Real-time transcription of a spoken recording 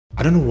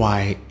I don't know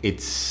why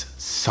it's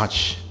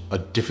such a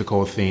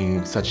difficult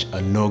thing, such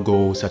a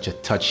no-go, such a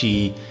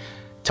touchy,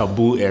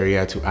 taboo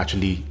area to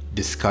actually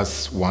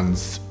discuss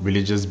one's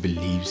religious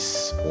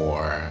beliefs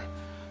or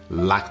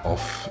lack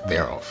of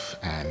thereof.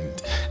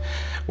 And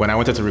when I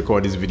wanted to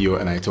record this video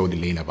and I told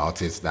Elaine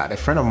about it, that a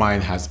friend of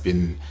mine has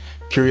been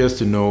curious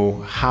to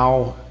know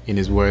how, in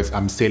his words,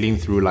 I'm sailing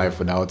through life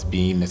without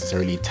being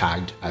necessarily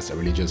tagged as a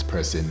religious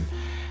person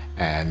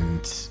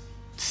and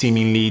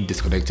seemingly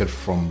disconnected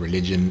from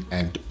religion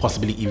and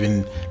possibly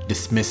even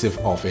dismissive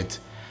of it.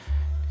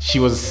 She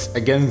was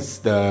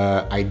against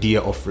the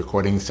idea of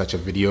recording such a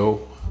video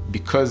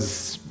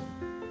because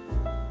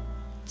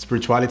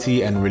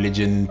spirituality and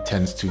religion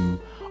tends to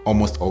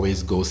almost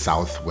always go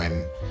south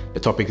when the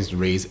topic is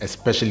raised,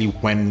 especially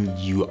when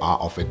you are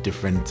of a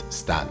different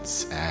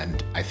stance.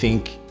 And I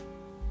think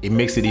it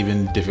makes it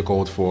even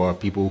difficult for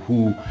people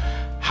who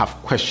have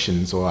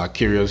questions or are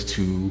curious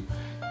to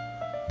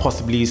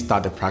possibly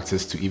start the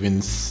practice to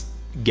even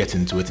get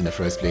into it in the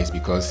first place,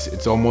 because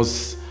it's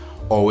almost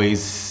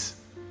always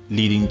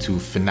leading to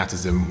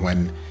fanaticism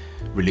when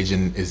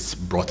religion is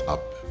brought up.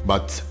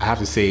 But I have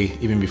to say,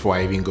 even before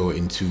I even go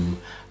into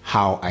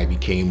how I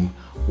became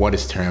what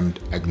is termed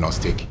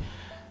agnostic,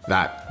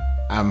 that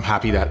I'm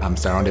happy that I'm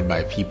surrounded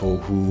by people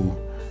who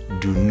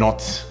do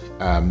not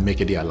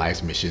make it their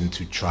life's mission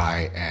to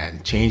try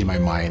and change my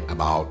mind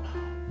about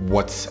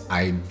what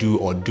I do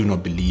or do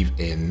not believe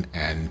in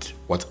and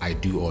what I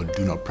do or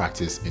do not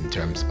practice in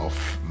terms of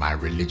my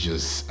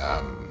religious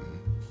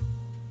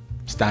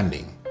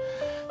standing.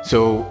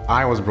 So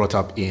I was brought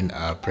up in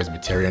a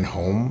Presbyterian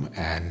home,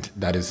 and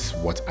that is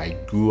what I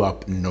grew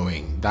up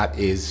knowing. That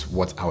is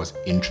what I was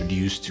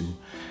introduced to.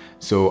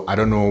 So I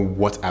don't know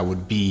what I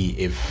would be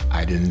if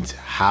I didn't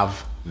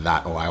have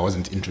that, or I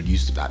wasn't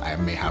introduced to that. I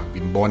may have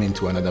been born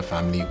into another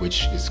family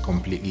which is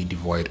completely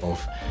devoid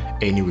of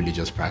any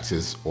religious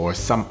practice or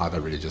some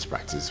other religious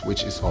practice,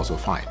 which is also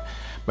fine.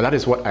 But that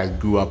is what I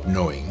grew up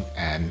knowing.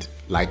 And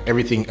like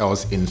everything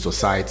else in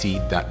society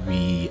that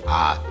we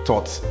are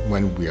taught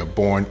when we are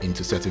born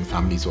into certain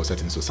families or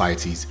certain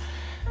societies,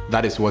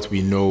 that is what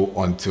we know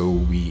until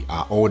we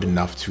are old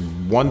enough to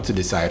want to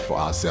decide for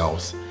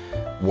ourselves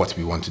what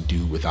we want to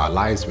do with our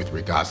lives with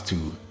regards to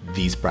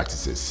these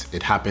practices.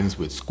 It happens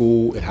with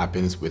school, it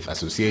happens with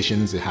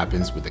associations, it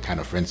happens with the kind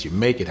of friends you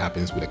make, it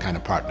happens with the kind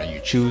of partner you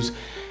choose,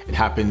 it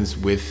happens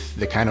with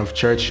the kind of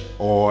church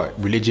or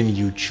religion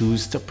you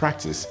choose to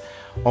practice.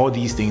 All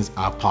these things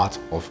are part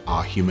of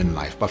our human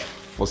life, but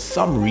for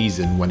some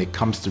reason when it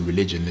comes to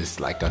religion, it's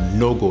like a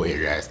no-go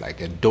area. It's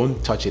like a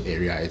don't touch it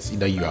area. It's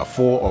either you are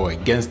for or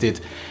against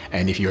it,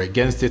 and if you're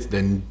against it,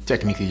 then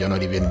technically you're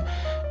not even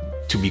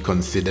to be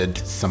considered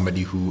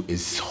somebody who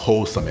is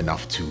wholesome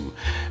enough to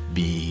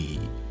be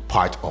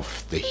part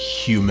of the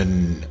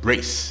human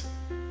race,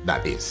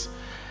 that is.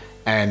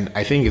 And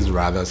I think it's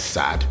rather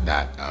sad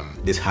that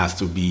this has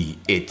to be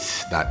it,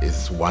 that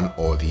is one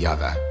or the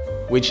other,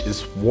 which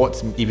is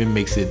what even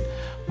makes it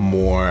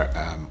more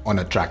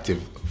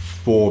unattractive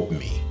for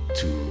me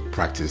to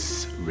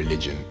practice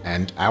religion.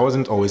 And I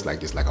wasn't always like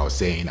this. Like I was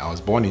saying, I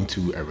was born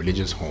into a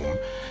religious home,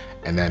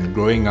 and then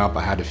growing up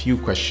I had a few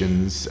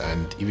questions,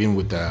 and even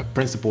with the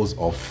principles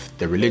of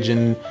the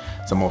religion,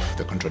 some of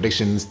the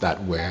contradictions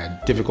that were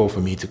difficult for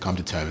me to come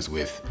to terms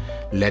with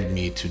led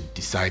me to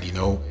decide, you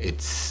know,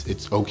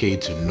 it's okay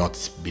to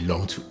not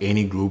belong to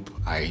any group.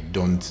 I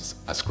don't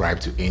ascribe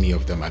to any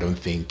of them. I don't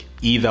think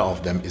either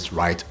of them is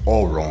right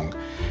or wrong.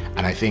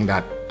 And I think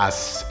that,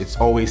 as it's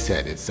always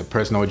said, it's a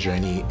personal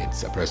journey,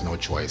 it's a personal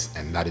choice,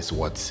 and that is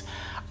what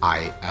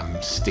I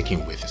am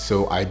sticking with.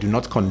 So I do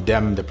not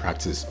condemn the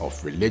practice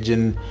of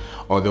religion,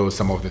 although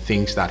some of the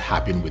things that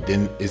happen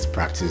within its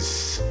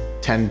practice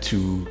tend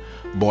to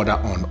border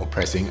on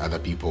oppressing other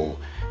people,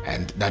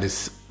 and that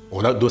is,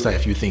 well, those are a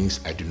few things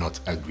I do not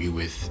agree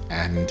with.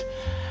 And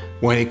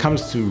when it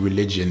comes to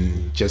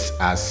religion, just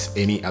as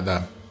any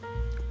other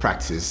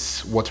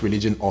practice, what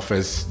religion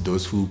offers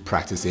those who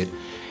practice it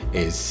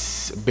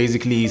is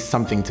basically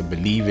something to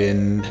believe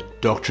in,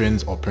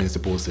 doctrines or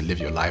principles to live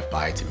your life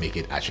by to make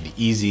it actually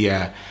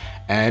easier.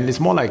 And it's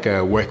more like a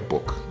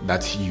workbook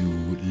that you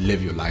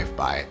live your life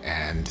by.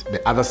 And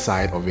the other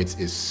side of it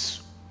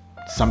is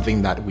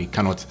something that we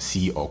cannot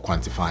see or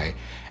quantify,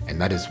 and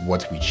that is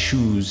what we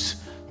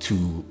choose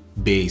to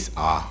base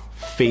our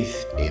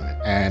faith in.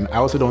 And I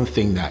also don't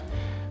think that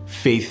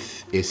faith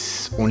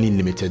is only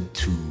limited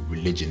to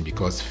religion,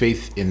 because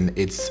faith in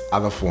its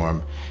other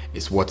form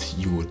is what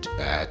you would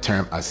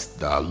term as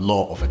the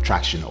law of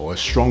attraction, or a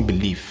strong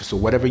belief. So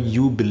whatever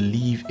you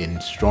believe in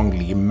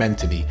strongly,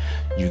 mentally,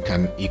 you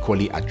can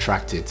equally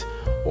attract it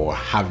or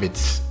have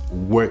it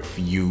work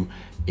for you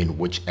in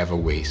whichever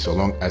way, so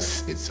long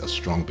as it's a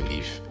strong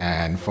belief.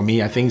 And for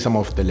me, I think some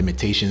of the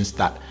limitations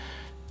that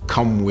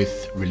come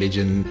with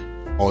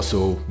religion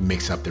also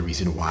makes up the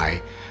reason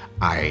why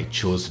I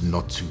chose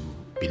not to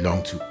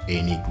belong to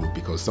any group,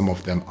 because some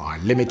of them are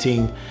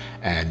limiting.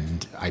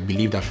 And I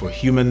believe that for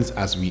humans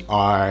as we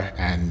are,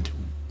 and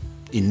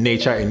in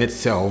nature in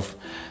itself,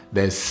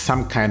 there's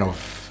some kind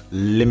of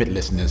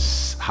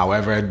limitlessness.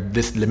 However,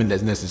 this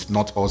limitlessness is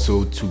not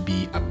also to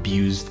be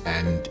abused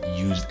and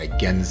used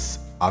against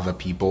other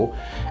people.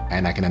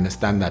 And I can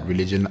understand that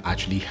religion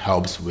actually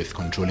helps with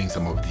controlling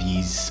some of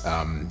these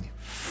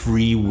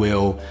free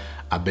will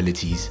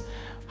abilities.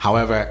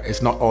 However,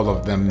 it's not all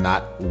of them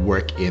that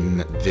work in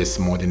this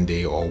modern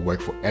day or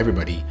work for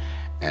everybody.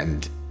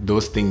 And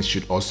those things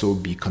should also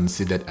be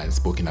considered and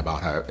spoken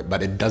about.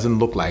 But it doesn't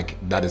look like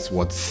that is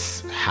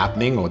what's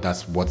happening or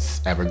that's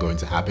what's ever going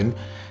to happen.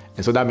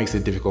 And so that makes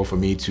it difficult for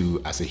me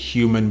to, as a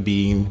human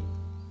being,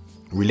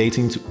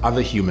 relating to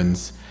other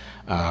humans,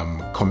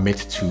 commit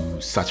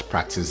to such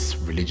practice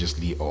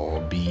religiously or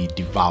be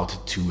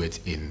devout to it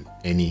in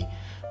any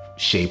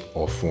shape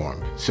or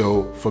form.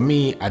 So for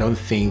me, I don't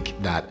think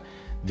that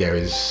there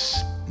is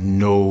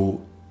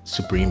no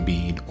supreme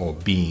being or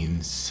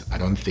beings. I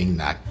don't think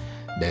that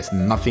there's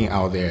nothing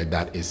out there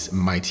that is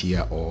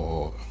mightier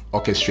or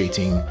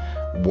orchestrating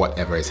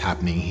whatever is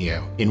happening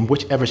here in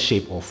whichever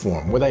shape or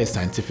form, whether it's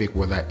scientific,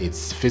 whether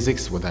it's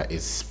physics, whether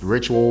it's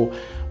spiritual,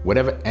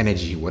 whatever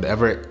energy,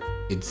 whatever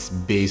it's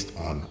based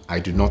on. I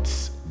do not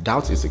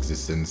doubt its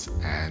existence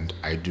and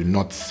I do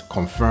not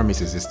confirm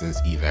its existence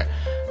either.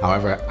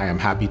 However, I am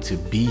happy to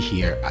be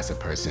here as a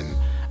person.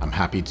 I'm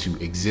happy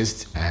to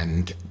exist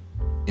and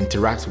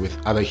interact with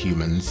other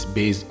humans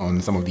based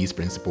on some of these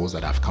principles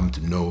that I've come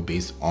to know,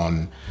 based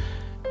on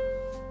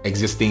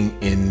existing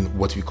in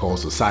what we call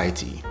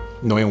society,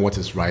 knowing what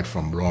is right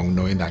from wrong,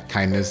 knowing that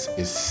kindness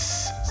is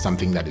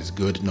something that is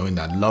good, knowing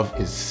that love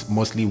is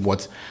mostly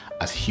what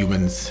as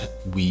humans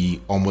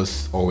we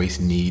almost always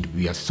need.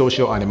 We are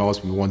social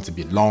animals. We want to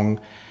belong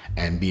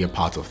and be a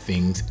part of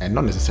things and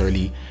not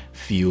necessarily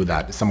feel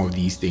that some of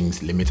these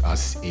things limit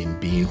us in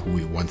being who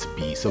we want to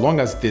be. So long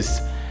as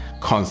this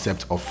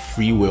concept of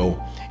free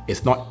will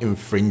is not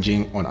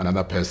infringing on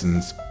another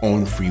person's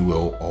own free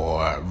will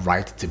or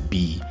right to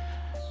be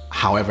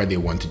however they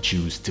want to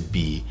choose to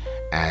be,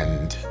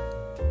 and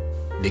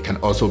they can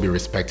also be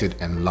respected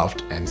and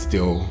loved and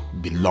still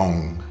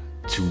belong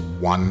to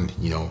one,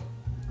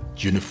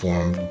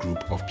 uniform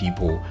group of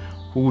people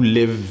who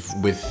live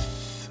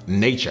with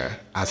nature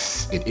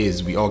as it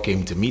is. We all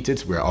came to meet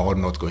it. We're all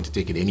not going to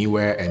take it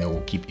anywhere, and it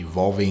will keep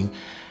evolving.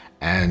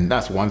 And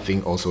that's one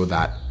thing also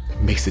that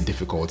makes it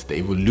difficult. The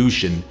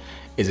evolution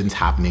isn't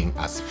happening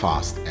as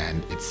fast,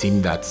 and it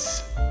seems that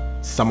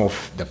some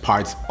of the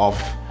parts of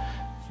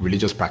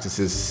religious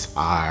practices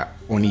are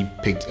only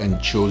picked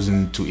and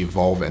chosen to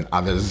evolve, and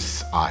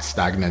others are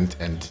stagnant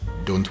and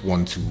don't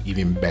want to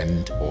even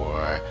bend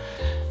or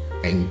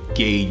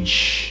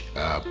engage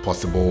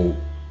possible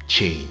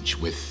change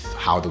with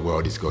how the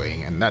world is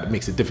going. And that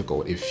makes it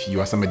difficult. If you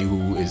are somebody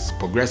who is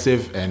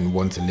progressive and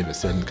want to live a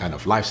certain kind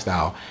of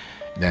lifestyle,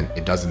 then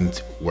it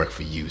doesn't work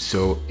for you.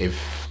 So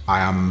if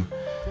I am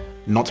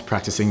not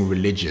practicing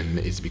religion,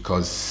 it's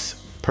because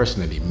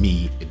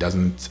personally, it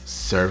doesn't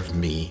serve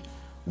me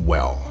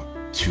well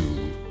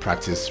to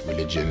practice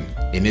religion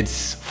in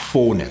its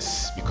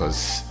fullness,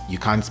 because you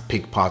can't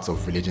pick parts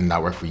of religion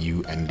that work for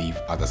you and leave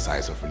other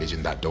sides of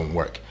religion that don't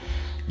work.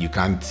 You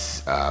can't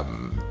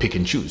pick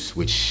and choose,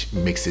 which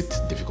makes it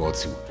difficult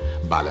to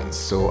balance.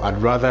 So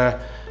I'd rather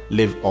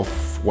live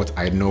off what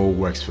I know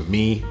works for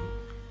me,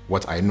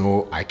 what I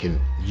know I can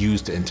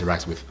use to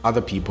interact with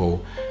other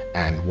people,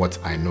 and what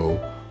I know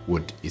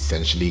would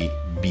essentially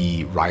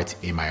be right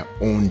in my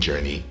own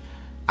journey,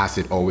 as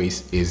it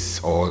always is,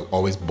 or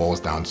always boils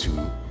down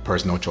to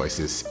personal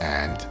choices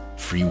and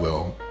free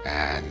will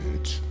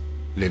and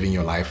living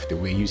your life the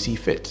way you see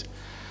fit.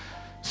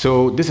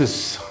 So this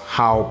is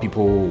how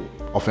people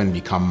often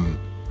become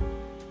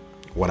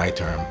what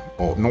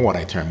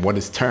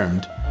is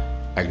termed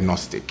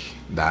agnostic,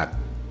 that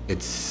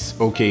it's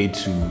okay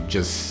to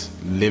just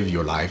live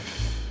your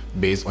life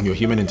based on your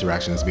human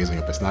interactions, based on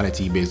your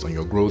personality, based on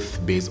your growth,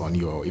 based on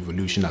your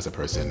evolution as a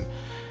person,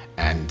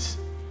 and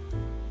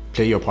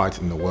play your part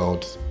in the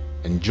world,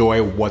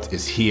 enjoy what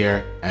is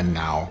here and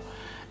now,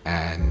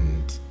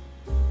 and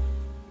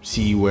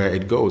see where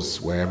it goes,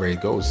 wherever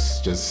it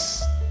goes.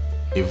 Just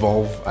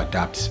evolve,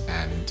 adapt,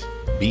 and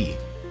be.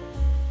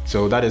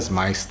 So that is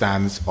my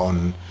stance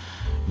on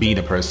being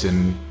a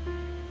person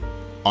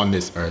on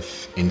this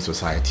earth in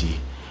society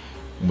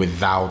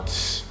without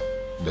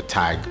the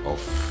tag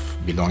of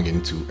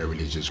belonging to a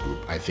religious group.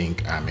 I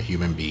think I'm a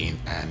human being,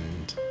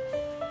 and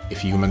if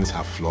humans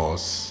have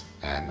flaws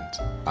and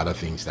other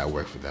things that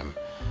work for them,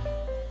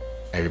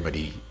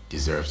 everybody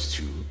deserves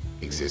to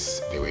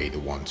exist the way they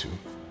want to.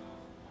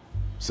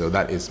 So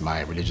that is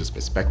my religious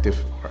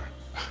perspective, or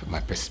my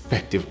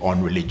perspective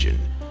on religion.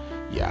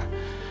 Yeah.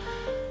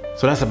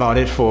 So that's about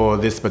it for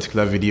this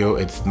particular video.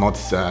 It's not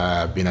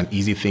been an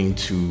easy thing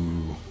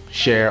to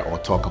share or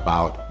talk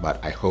about, but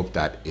I hope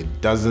that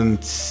it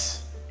doesn't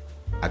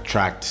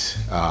attract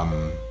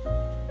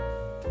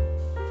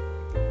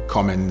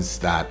comments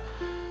that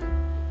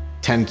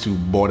tend to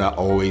border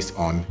always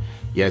on,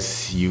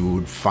 yes, you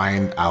would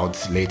find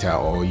out later,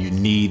 or you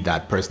need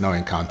that personal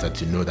encounter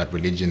to know that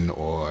religion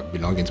or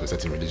belonging to a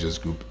certain religious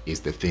group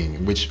is the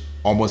thing, which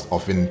almost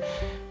often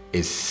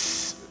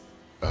is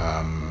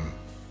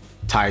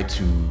tied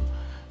to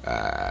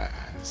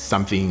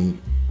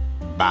something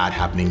bad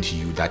happening to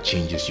you that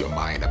changes your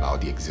mind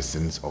about the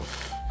existence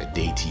of a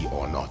deity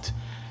or not,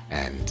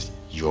 and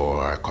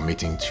you're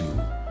committing to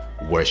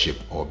worship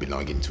or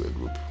belonging to a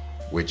group,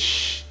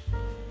 which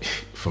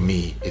for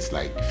me it's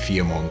like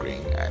fear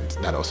mongering, and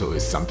that also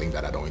is something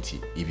that I don't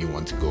even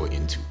want to go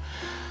into.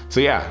 So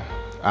yeah,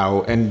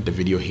 I'll end the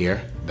video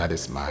here. That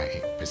is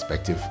my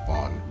perspective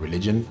on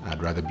religion.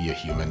 I'd rather be a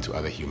human to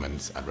other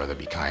humans. I'd rather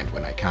be kind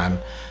when I can.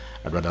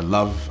 I'd rather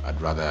love. I'd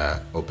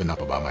rather open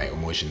up about my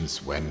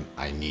emotions when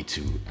I need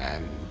to,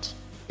 and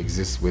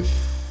exist with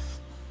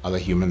other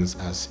humans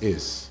as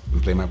is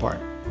and play my part.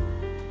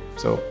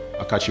 So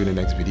I'll catch you in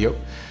the next video.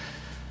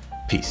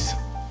 Peace.